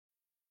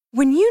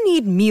When you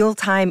need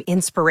mealtime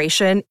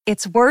inspiration,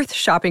 it's worth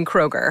shopping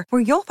Kroger,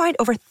 where you'll find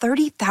over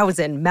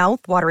 30,000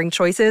 mouth-watering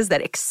choices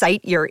that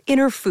excite your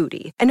inner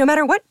foodie. And no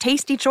matter what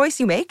tasty choice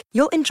you make,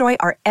 you'll enjoy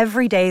our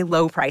everyday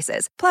low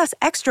prices, plus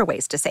extra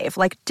ways to save,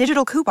 like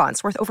digital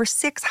coupons worth over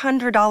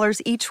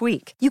 $600 each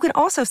week. You can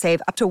also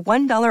save up to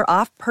 $1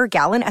 off per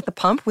gallon at the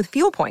pump with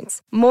fuel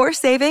points. More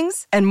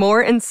savings and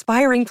more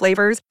inspiring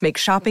flavors make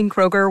shopping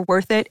Kroger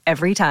worth it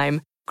every time.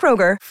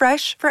 Kroger,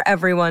 fresh for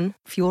everyone.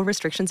 Fuel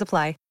restrictions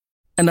apply.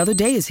 Another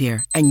day is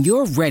here, and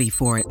you're ready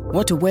for it.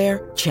 What to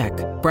wear? Check.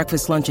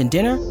 Breakfast, lunch, and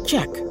dinner?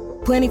 Check.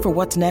 Planning for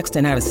what's next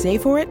and how to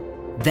save for it?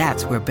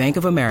 That's where Bank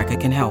of America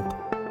can help.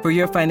 For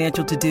your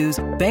financial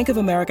to-dos, Bank of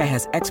America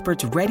has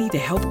experts ready to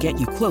help get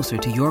you closer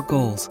to your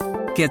goals.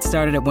 Get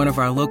started at one of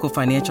our local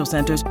financial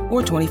centers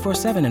or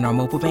 24/7 in our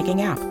mobile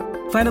banking app.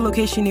 Find a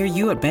location near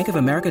you at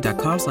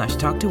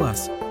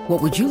bankofamerica.com/talktous.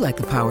 What would you like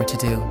the power to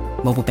do?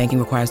 Mobile banking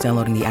requires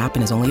downloading the app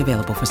and is only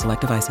available for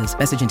select devices.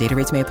 Message and data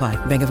rates may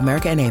apply. Bank of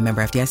America N.A.,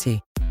 member FDIC.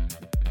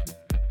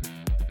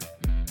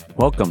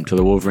 Welcome to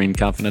the Wolverine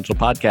Confidential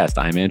Podcast.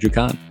 I'm Andrew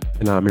Kahn.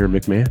 And I'm Aaron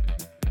McMahon.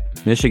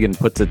 Michigan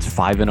puts its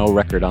 5-0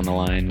 record on the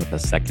line with a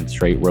second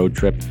straight road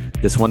trip,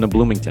 this one to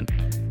Bloomington.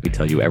 We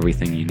tell you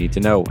everything you need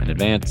to know in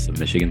advance of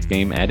Michigan's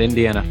game at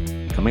Indiana,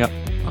 coming up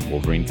on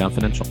Wolverine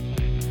Confidential.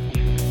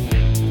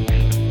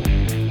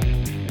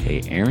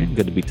 Hey, Aaron,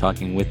 good to be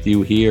talking with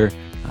you here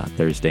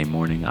Thursday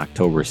morning,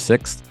 October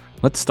 6th.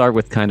 Let's start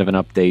with kind of an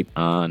update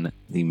on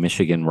the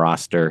Michigan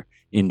roster,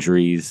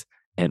 injuries,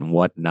 and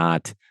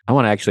whatnot. I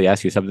want to actually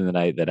ask you something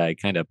that I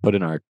kind of put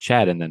in our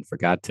chat and then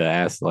forgot to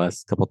ask the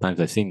last couple of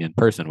times I've seen you in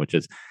person, which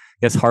is, I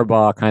guess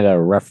Harbaugh kind of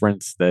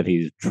referenced that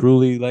he's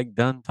truly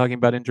done talking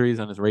about injuries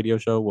on his radio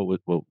show. What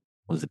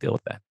was the deal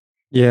with that?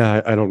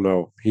 Yeah, I don't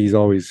know.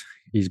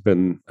 He's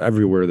been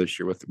everywhere this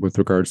year with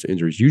regards to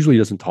injuries. Usually he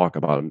doesn't talk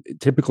about them.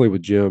 Typically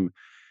with Jim,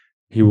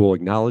 he will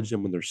acknowledge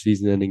them when they're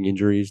season-ending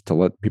injuries to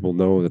let people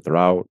know that they're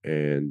out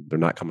and they're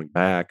not coming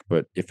back.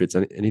 But if it's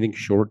anything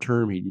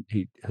short-term,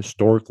 he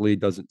historically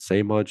doesn't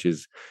say much.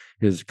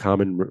 His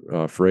common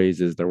phrase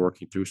is they're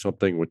working through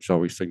something, which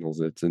always signals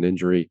it's an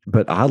injury.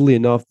 But oddly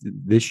enough,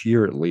 this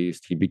year at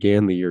least, he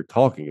began the year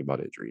talking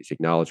about injuries. He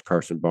acknowledged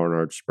Carson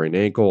Barnard's sprained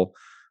ankle.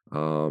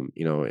 And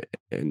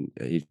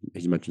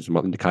he's mentioned some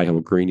other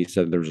Nikhil Green. He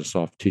said there was a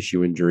soft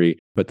tissue injury,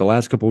 but the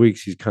last couple of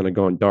weeks he's kind of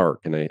gone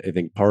dark, and I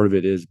think part of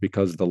it is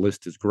because the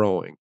list is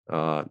growing.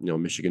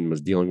 Michigan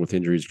was dealing with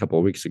injuries a couple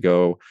of weeks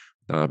ago.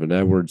 Donovan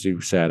Edwards, who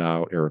sat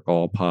out, Eric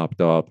All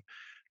popped up,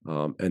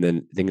 and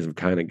then things have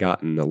kind of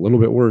gotten a little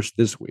bit worse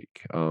this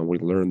week. We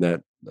learned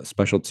that the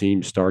special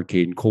team star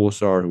Caden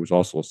Kolesar, who was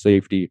also a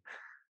safety,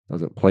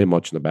 doesn't play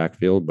much in the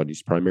backfield, but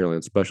he's primarily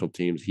on special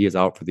teams. He is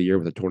out for the year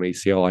with a torn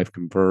ACL, I've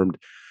confirmed.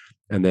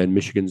 And then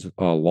Michigan's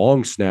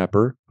long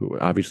snapper, who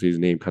obviously his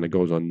name kind of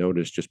goes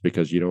unnoticed just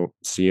because you don't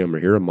see him or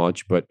hear him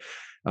much, but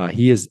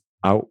he is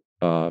out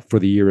for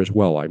the year as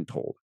well, I'm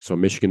told. So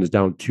Michigan is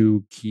down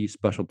 2 key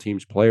special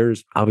teams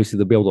players. Obviously,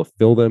 they'll be able to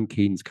fill them.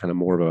 Caden's kind of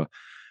more of a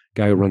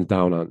guy who runs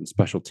down on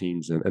special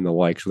teams and the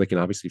like, so they can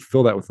obviously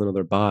fill that with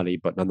another body,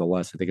 but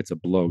nonetheless, I think it's a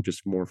blow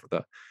just more for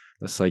the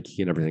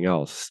psyche and everything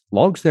else.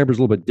 Long snapper is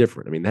a little bit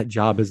different. I mean, that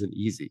job isn't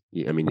easy.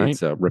 I mean, right.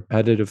 It's a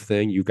repetitive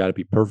thing. You've got to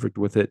be perfect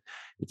with it.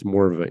 It's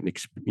more of an,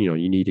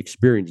 you need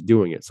experience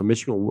doing it. So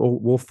Michigan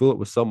will fill it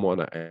with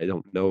someone. I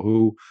don't know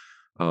who,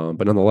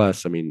 but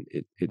nonetheless, I mean,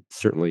 it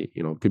certainly,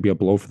 could be a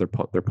blow for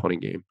their punting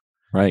game.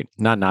 Right.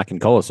 Not knocking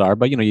Kolesar,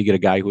 but, you get a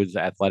guy who's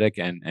athletic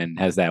and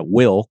has that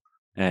will,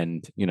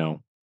 and,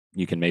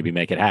 you can maybe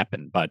make it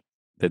happen. But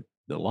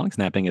the long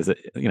snapping is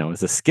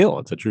a skill.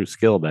 It's a true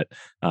skill that,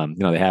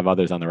 they have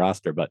others on the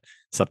roster, but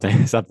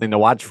something to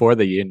watch for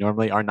that you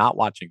normally are not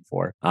watching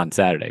for on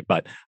Saturday.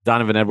 But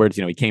Donovan Edwards,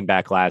 he came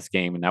back last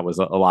game, and that was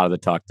a lot of the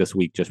talk this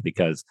week, just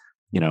because,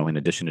 in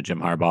addition to Jim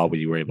Harbaugh,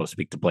 we were able to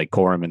speak to Blake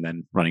Corum and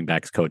then running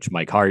backs coach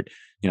Mike Hart,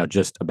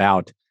 just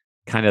about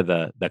kind of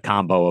the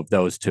combo of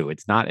those two.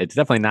 It's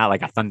definitely not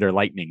like a thunder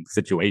lightning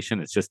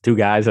situation. It's just 2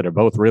 guys that are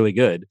both really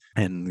good.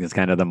 And it's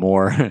kind of the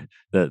more,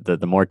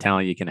 the more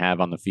talent you can have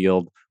on the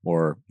field,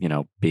 or,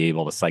 be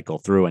able to cycle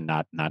through and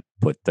not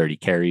put 30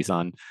 carries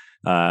on,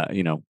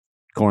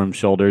 Corum's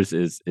shoulders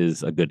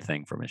is a good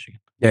thing for Michigan.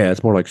 Yeah,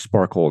 it's more like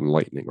sparkle and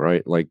lightning,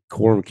 right? Like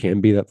Corum can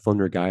be that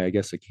thunder guy, I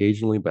guess,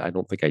 occasionally, but I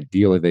don't think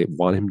ideally they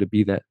want him to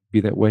be that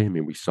way. I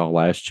mean, we saw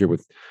last year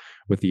with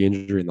the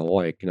injury and the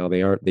like.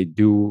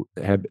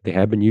 They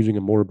have been using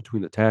him more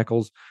between the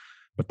tackles,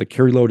 but the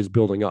carry load is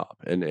building up,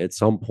 and at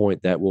some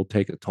point that will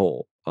take a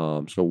toll.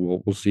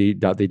 So we'll see.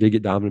 They did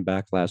get Donovan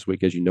back last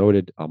week, as you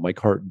noted. Mike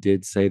Hart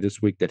did say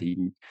this week that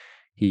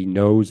he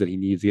knows that he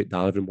needs to get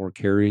Donovan more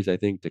carries, I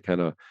think, to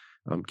kind of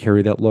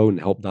carry that load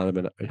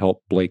and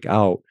help Blake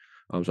out.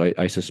 So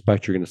I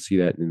suspect you're going to see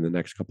that in the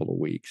next couple of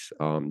weeks.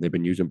 They've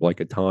been using Blake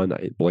a ton.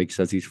 Blake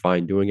says he's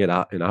fine doing it,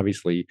 and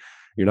obviously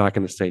you're not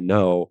going to say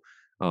no.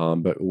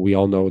 But we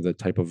all know the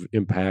type of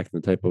impact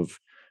and the type of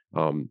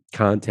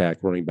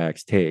contact running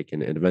backs take,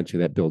 and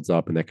eventually that builds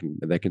up, and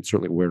that can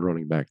certainly wear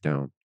running back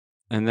down.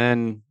 And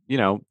then,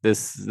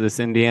 this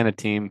Indiana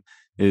team,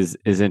 is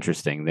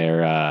interesting.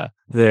 They're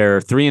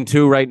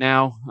 3-2 right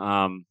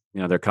now.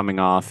 They're coming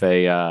off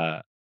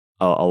a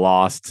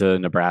loss to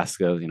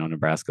Nebraska.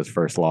 Nebraska's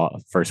first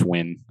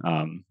win.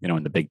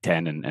 In the Big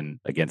Ten and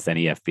against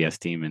any FBS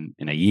team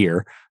in a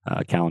year,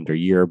 calendar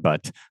year.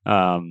 But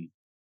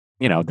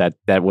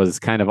that was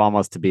kind of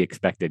almost to be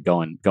expected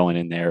going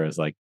in there. As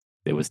like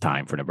it was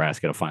time for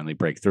Nebraska to finally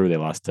break through. They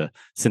lost to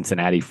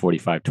Cincinnati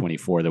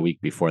 45-24 the week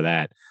before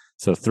that.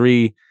 So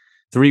three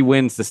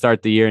wins to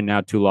start the year, and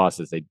now 2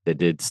 losses. They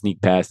did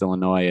sneak past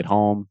Illinois at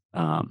home,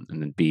 and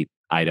then beat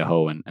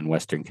Idaho and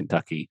Western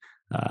Kentucky.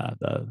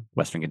 The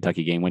Western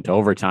Kentucky game went to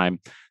overtime.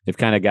 They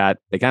kind of got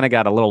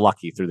a little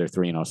lucky through their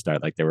 3-0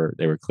 start. Like they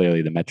were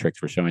clearly, the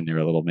metrics were showing they were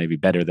a little maybe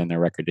better than their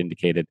record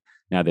indicated.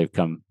 Now they've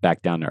come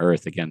back down to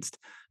earth against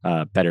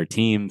better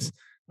teams.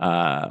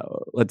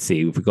 Let's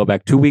see. If we go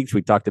back 2 weeks,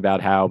 we talked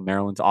about how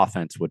Maryland's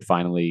offense would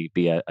finally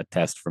be a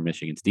test for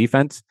Michigan's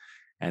defense.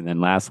 And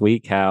then last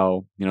week,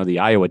 how, the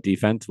Iowa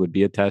defense would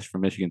be a test for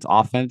Michigan's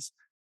offense.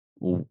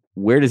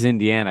 Where does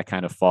Indiana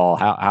kind of fall?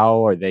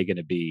 How are they going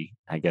to be,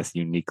 I guess,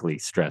 uniquely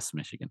stress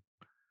Michigan?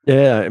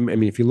 Yeah, I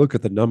mean, if you look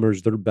at the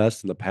numbers, they're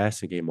best in the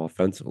passing game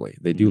offensively.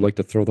 They do like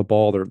to throw the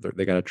ball.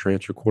 They got a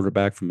transfer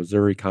quarterback from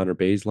Missouri, Connor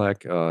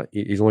Bazelak.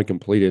 He's only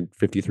completed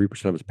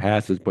 53% of his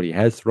passes, but he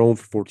has thrown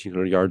for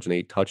 1,400 yards and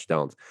 8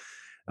 touchdowns.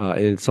 And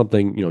it's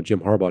something, Jim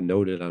Harbaugh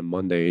noted on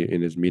Monday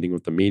in his meeting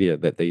with the media,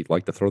 that they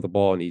like to throw the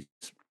ball, and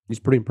he's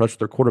pretty impressed with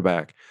their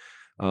quarterback.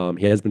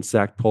 He has been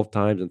sacked 12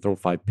 times and thrown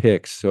 5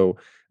 picks. So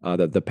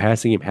the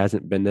passing game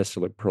hasn't been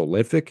necessarily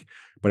prolific,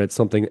 but it's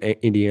something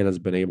Indiana's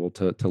been able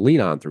to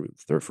lean on through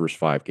their first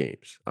 5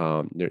 games.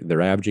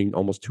 They're averaging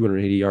almost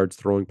 280 yards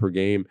throwing per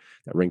game.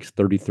 That ranks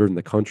 33rd in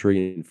the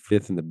country and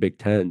 5th in the Big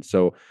Ten.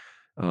 So,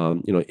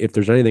 if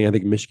there's anything I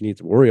think Michigan needs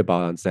to worry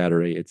about on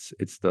Saturday, it's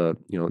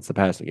the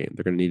passing game.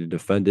 They're going to need to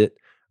defend it.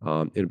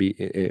 It'll be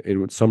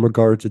in some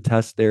regards a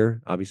test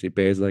there. Obviously,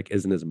 Bazelak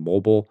isn't as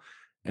mobile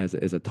as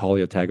a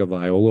Talia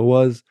Tagovailoa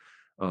was.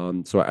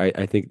 So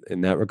I think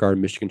in that regard,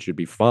 Michigan should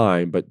be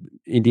fine, but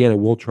Indiana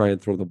will try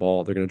and throw the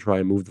ball. They're going to try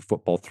and move the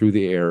football through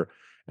the air.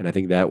 And I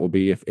think that will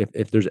be,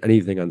 if there's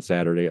anything on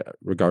Saturday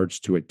regards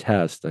to a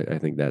test, I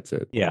think that's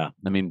it. Yeah.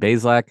 I mean,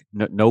 Bazelak,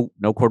 no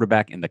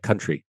quarterback in the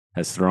country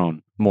has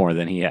thrown more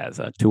than he has.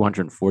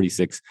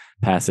 246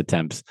 pass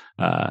attempts,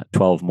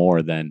 12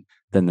 more than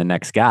the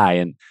next guy.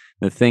 And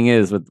the thing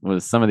is,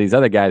 with some of these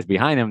other guys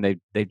behind him,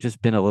 they've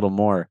just been a little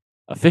more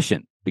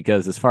efficient,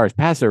 because as far as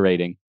passer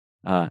rating,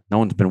 no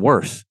one's been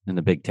worse in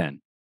the Big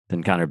Ten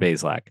than Connor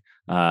Bazelak.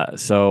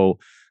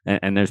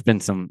 And there's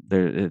been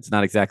it's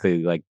not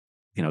exactly like,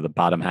 the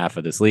bottom half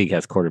of this league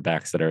has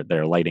quarterbacks that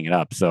are lighting it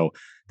up. So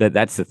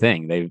that's the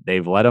thing.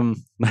 They've let him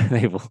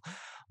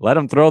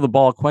throw the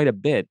ball quite a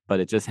bit, but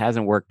it just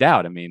hasn't worked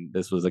out. I mean,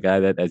 this was a guy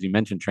that, as you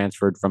mentioned,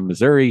 transferred from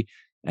Missouri,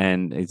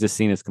 and he's just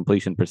seen his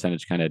completion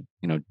percentage kind of,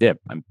 dip.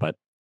 But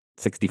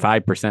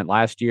 65%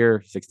 last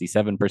year,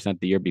 67%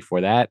 the year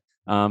before that,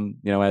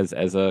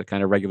 as a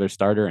kind of regular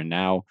starter, and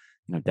now,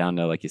 down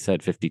to, like you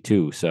said,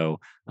 52. So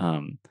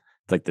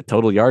it's like the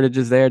total yardage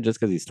is there just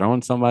because he's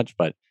throwing so much,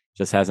 but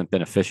just hasn't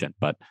been efficient.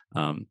 But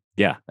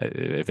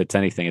if it's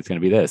anything, it's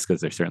going to be this, because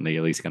they're certainly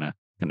at least going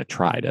to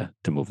try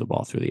to move the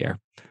ball through the air.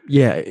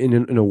 Yeah,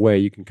 in a way,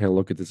 you can kind of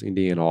look at this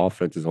Indiana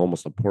offense as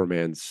almost a poor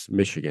man's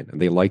Michigan,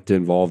 and they like to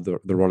involve the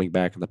running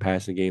back in the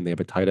passing game. They have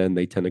a tight end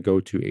they tend to go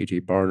to,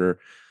 AJ Barner.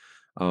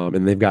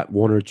 And they've got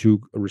 1 or 2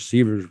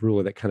 receivers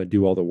really that kind of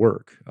do all the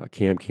work.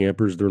 Cam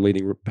Camper's their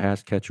leading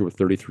pass catcher with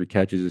 33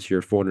 catches this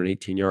year,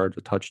 418 yards,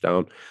 a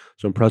touchdown.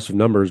 So impressive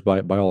numbers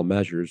by all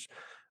measures.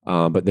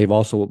 But they've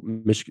also,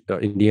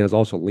 Indiana's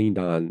also leaned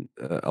on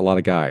a lot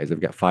of guys. They've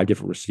got 5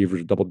 different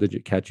receivers,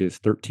 double-digit catches.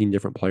 13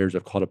 different players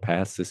have caught a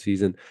pass this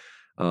season.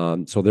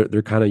 So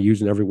they're kind of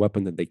using every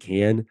weapon that they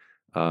can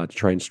to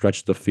try and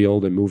stretch the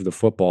field and move the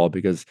football,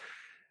 because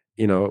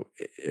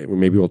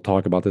maybe we'll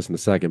talk about this in a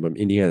second, but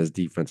Indiana's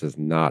defense is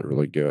not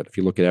really good. If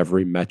you look at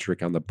every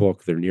metric on the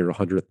book, they're near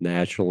 100th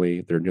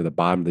nationally. They're near the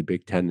bottom of the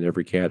Big Ten in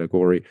every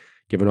category,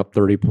 giving up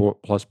 30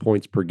 plus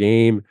points per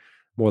game,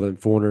 more than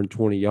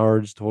 420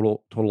 yards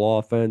total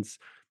offense.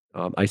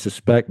 I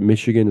suspect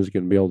Michigan is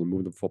going to be able to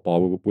move the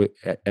football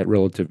at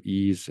relative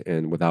ease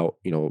and without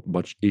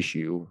much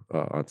issue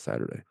on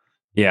Saturday.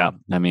 Yeah,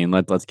 I mean,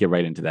 let's get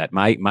right into that.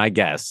 My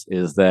guess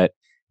is that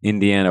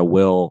Indiana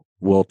will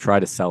try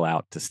to sell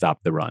out to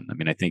stop the run. I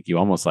mean, I think you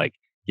almost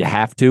you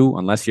have to,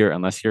 unless you're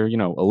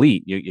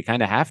elite, you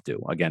kind of have to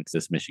against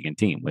this Michigan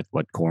team with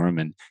what Corum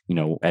and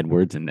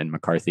Edwards and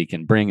McCarthy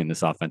can bring in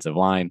this offensive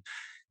line.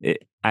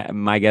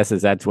 My guess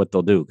is that's what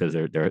they'll do, because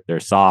they're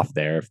soft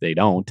there. If they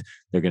don't,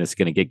 they're just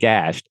going to get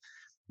gashed.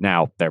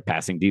 Now, their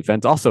passing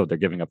defense also, they're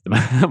giving up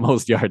the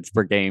most yards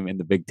per game in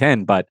the Big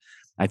Ten, but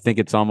I think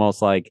it's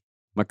almost like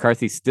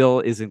McCarthy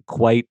still isn't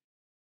quite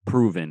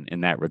proven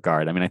in that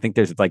regard. I mean, I think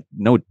there's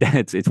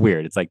it's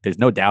weird. It's like there's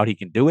no doubt he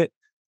can do it,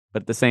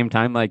 but at the same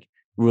time,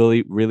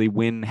 really, really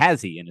when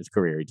has he in his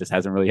career? He just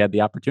hasn't really had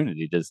the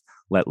opportunity to just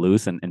let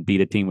loose and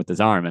beat a team with his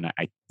arm. And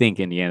I think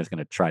Indiana's going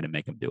to try to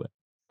make him do it.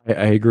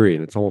 I agree,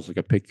 and it's almost like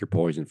a pick your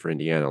poison for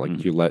Indiana. Like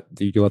Mm.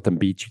 you let them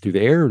beat you through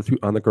the air or through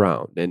on the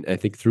ground, and I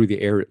think through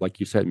the air,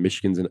 like you said,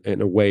 Michigan's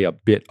in a way a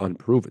bit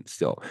unproven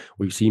still.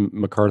 We've seen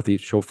McCarthy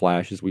show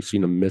flashes. We've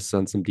seen him miss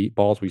on some deep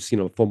balls. We've seen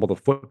him fumble the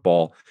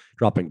football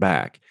dropping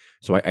back.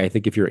 So I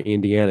think if you're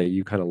Indiana,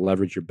 you kind of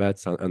leverage your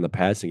bets on the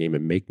passing game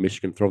and make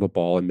Michigan throw the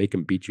ball and make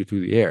them beat you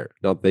through the air.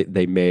 Now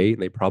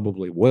they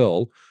probably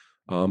will.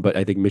 But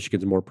I think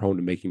Michigan's more prone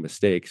to making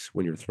mistakes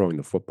when you're throwing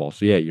the football.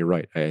 So yeah, you're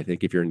right. I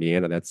think if you're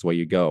Indiana, that's the way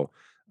you go.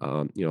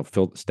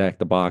 Stack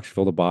the box,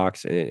 fill the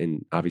box,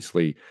 and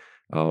obviously,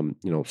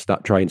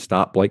 try and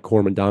stop Blake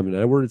Corum, Donovan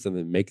Edwards, and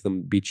then make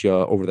them beat you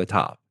over the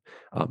top.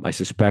 I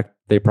suspect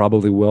they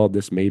probably will.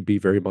 This may be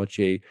very much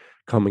a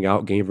coming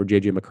out game for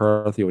JJ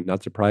McCarthy. It would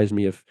not surprise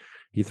me if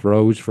he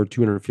throws for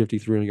 250,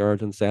 300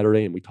 yards on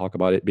Saturday, and we talk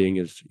about it being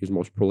his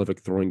most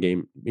prolific throwing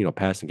game,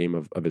 passing game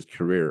of his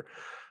career.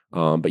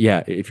 But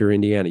yeah, if you're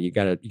Indiana, you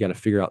gotta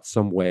figure out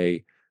some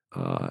way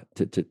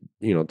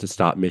to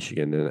stop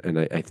Michigan, and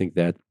I think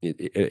that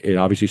it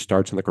obviously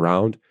starts on the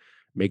ground.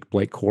 Make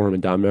Blake Corum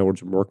and Dom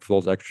Edwards work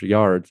for those extra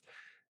yards,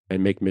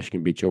 and make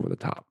Michigan beat you over the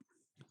top.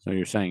 So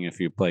you're saying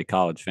if you play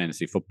college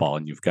fantasy football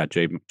and you've got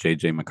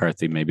JJ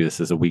McCarthy, maybe this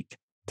is a week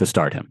to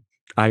start him.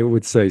 I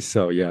would say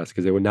so, yes,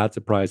 because it would not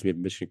surprise me if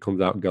Michigan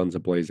comes out guns a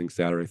blazing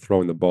Saturday,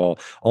 throwing the ball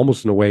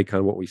almost in a way, kind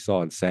of what we saw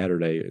on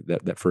Saturday,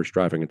 that first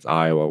drive against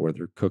Iowa, where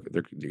they're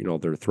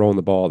throwing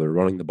the ball, they're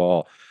running the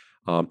ball.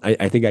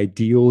 I think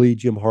ideally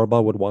Jim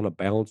Harbaugh would want a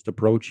balanced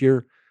approach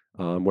here,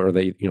 where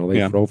they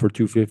throw for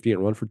 250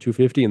 and run for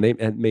 250, and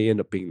it may end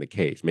up being the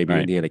case. Maybe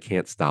Right. Indiana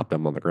can't stop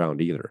them on the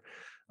ground either.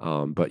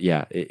 But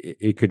yeah,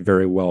 it could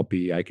very well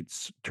be. I could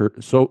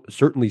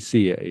certainly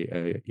see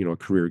a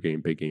career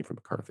game, big game for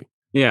McCarthy.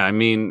 Yeah, I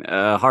mean,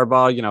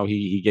 Harbaugh,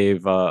 he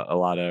gave a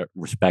lot of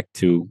respect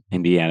to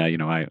Indiana.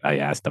 I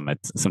asked him.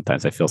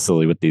 Sometimes I feel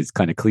silly with these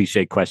kind of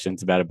cliche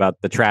questions about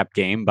the trap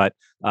game, but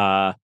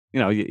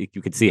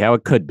you could see how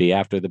it could be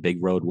after the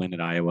big road win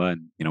at Iowa,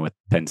 and with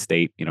Penn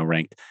State,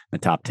 ranked in the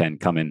top 10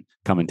 coming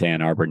to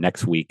Ann Arbor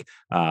next week.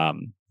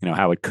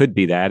 How it could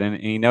be that,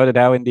 and he noted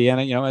how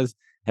Indiana,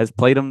 has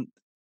played them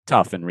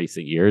tough in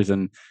recent years,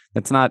 and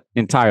that's not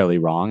entirely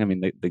wrong. I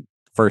mean, the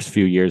first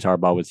few years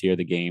Harbaugh was here,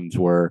 the games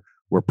were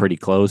pretty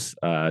close.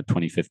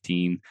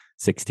 2015,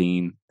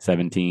 16,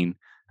 17,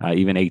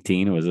 even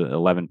 18. It was an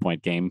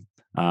 11-point game.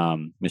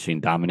 Michigan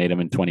dominated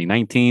them in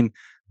 2019,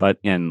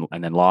 and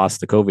then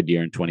lost the COVID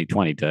year in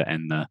 2020 to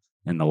end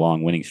the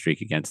long winning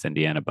streak against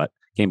Indiana. But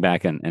came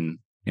back and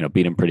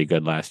beat them pretty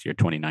good last year,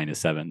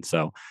 29-7.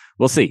 So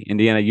we'll see.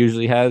 Indiana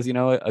usually has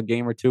a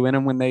game or two in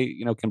them when they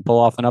can pull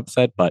off an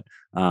upset. But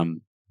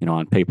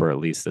on paper, at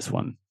least, this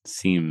one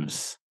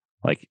seems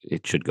like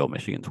it should go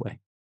Michigan's way.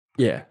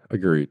 Yeah,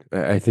 agreed.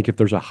 I think if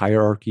there's a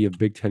hierarchy of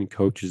Big Ten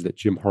coaches that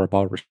Jim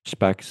Harbaugh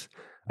respects,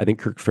 I think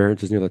Kirk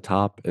Ferentz is near the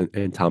top,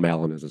 and Tom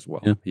Allen is as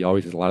well. Yeah. He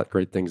always has a lot of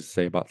great things to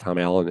say about Tom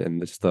Allen, and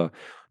this the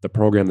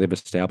program they've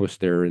established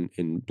there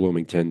in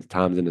Bloomington.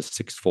 Tom's in his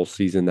sixth full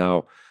season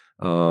now,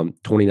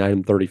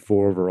 29-34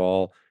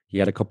 overall. He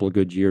had a couple of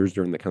good years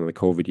during the kind of the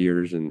COVID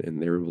years, and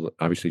they were able to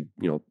obviously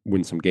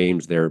win some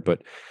games there,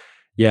 but.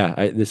 Yeah,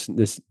 this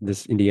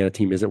Indiana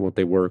team isn't what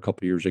they were a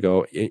couple of years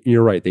ago.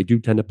 You're right; they do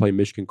tend to play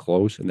Michigan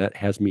close, and that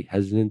has me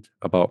hesitant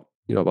about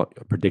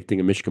predicting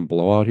a Michigan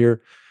blowout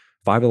here.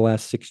 5 of the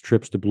last 6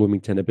 trips to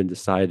Bloomington have been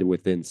decided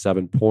within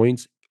 7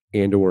 points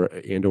and/or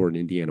an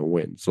Indiana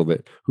win. So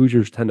that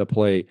Hoosiers tend to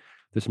play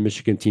this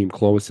Michigan team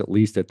close, at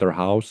least at their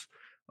house.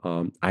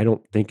 I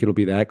don't think it'll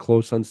be that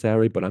close on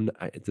Saturday, but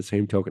at the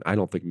same token, I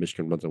don't think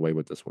Michigan runs away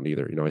with this one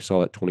either. I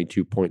saw that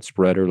 22-point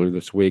spread earlier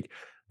this week.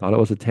 Thought it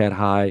was a tad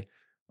high.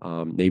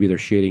 Maybe they're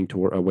shading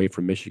away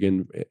from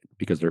Michigan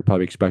because they're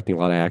probably expecting a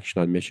lot of action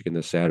on Michigan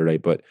this Saturday.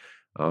 But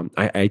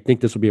I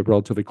think this will be a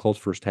relatively close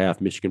first half.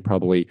 Michigan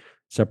probably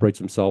separates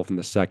himself in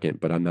the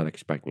second, but I'm not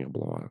expecting a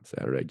blowout on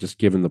Saturday, just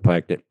given the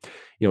fact that,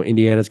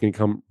 Indiana's going to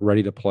come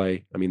ready to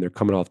play. I mean, they're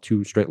coming off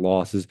 2 straight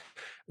losses.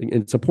 And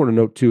it's important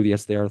to note, too,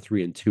 yes, they are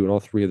 3-2, and all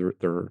 3 of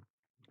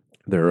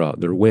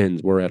their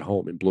wins were at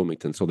home in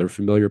Bloomington. So they're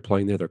familiar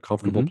playing there. They're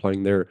comfortable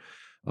playing there.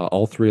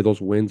 All 3 of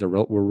those wins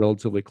were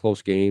relatively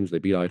close games. They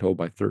beat Idaho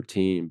by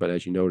 13, but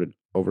as you noted,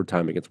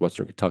 overtime against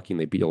Western Kentucky,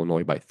 and they beat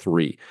Illinois by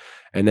 3.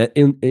 And that,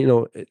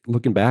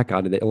 looking back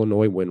on it, the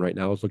Illinois win right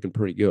now is looking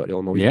pretty good.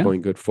 Illinois is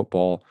playing good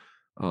football.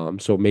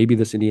 So maybe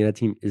this Indiana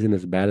team isn't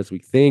as bad as we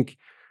think.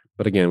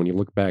 But again, when you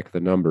look back at the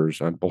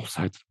numbers on both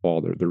sides of the ball,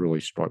 they're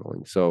really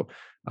struggling. So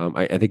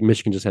I think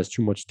Michigan just has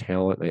too much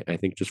talent. I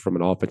think just from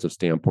an offensive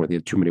standpoint, they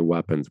have too many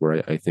weapons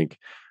where I think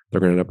they're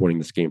going to end up winning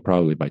this game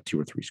probably by 2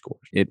 or 3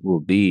 scores. It will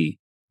be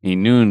a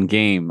noon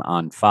game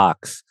on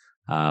Fox,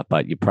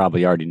 but you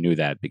probably already knew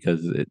that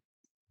because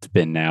it's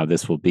been now.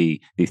 This will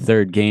be the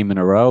 3rd game in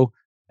a row,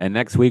 and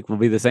next week will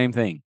be the same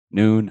thing.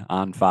 Noon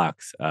on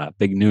Fox.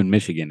 Big Noon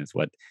Michigan is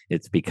what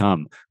it's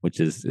become, which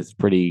is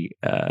pretty.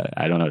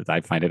 I don't know. I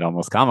find it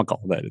almost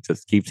comical that it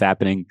just keeps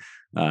happening.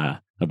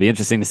 It'll be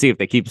interesting to see if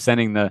they keep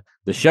sending the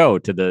show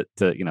to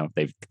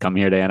they've come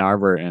here to Ann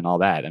Arbor and all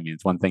that. I mean,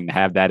 it's one thing to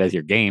have that as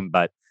your game,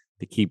 but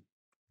to keep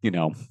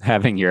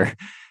having your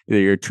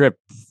your trip,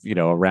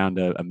 around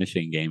a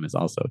Michigan game is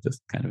also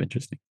just kind of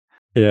interesting.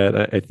 Yeah, and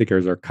I think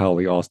as our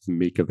colleague Austin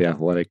Meek of The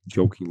Athletic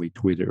jokingly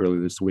tweeted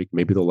earlier this week,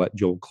 maybe they'll let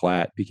Joel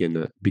Klatt begin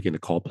to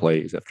call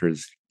plays after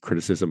his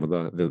criticism of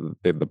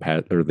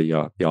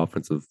the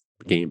offensive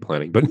game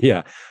planning. But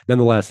yeah,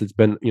 nonetheless, it's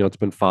been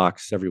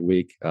Fox every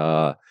week.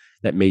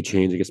 That may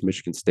change against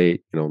Michigan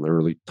State. The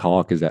early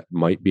talk is that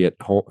might be at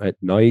home at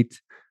night.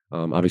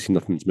 Obviously,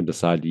 nothing's been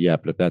decided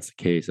yet, but if that's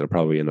the case, it'll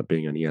probably end up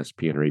being on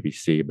ESPN or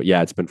ABC. But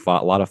yeah, it's been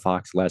a lot of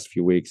Fox last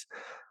few weeks.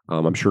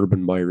 I'm sure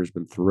Urban Meyer has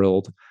been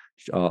thrilled.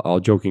 All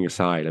joking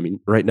aside, I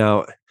mean, right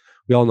now,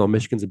 we all know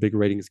Michigan's a big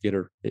ratings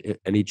getter. If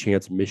any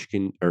chance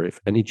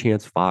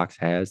Fox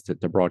has to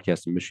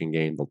broadcast a Michigan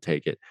game, they'll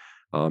take it.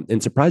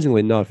 And surprisingly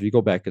enough, if you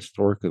go back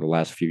historically the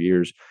last few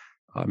years,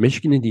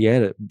 Michigan,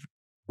 Indiana,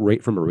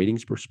 from a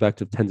ratings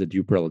perspective, tends to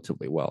do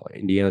relatively well.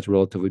 Indiana's a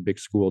relatively big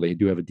school. They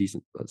do have a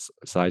decent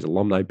size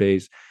alumni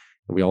base.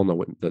 And we all know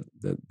what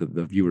the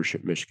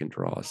viewership Michigan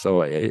draws.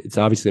 So it's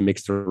obviously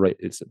it's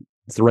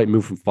the right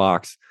move from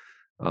Fox.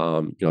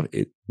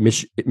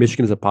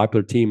 Michigan is a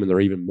popular team, and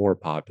they're even more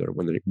popular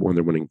when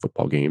they're winning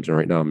football games. And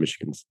right now,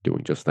 Michigan's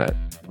doing just that.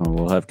 Well,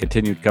 we'll have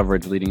continued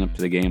coverage leading up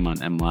to the game on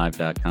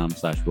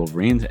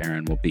mlive.com/Wolverines.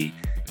 Aaron will be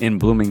in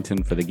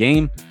Bloomington for the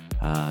game,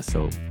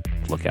 so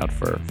look out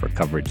for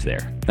coverage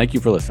there. Thank you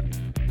for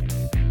listening.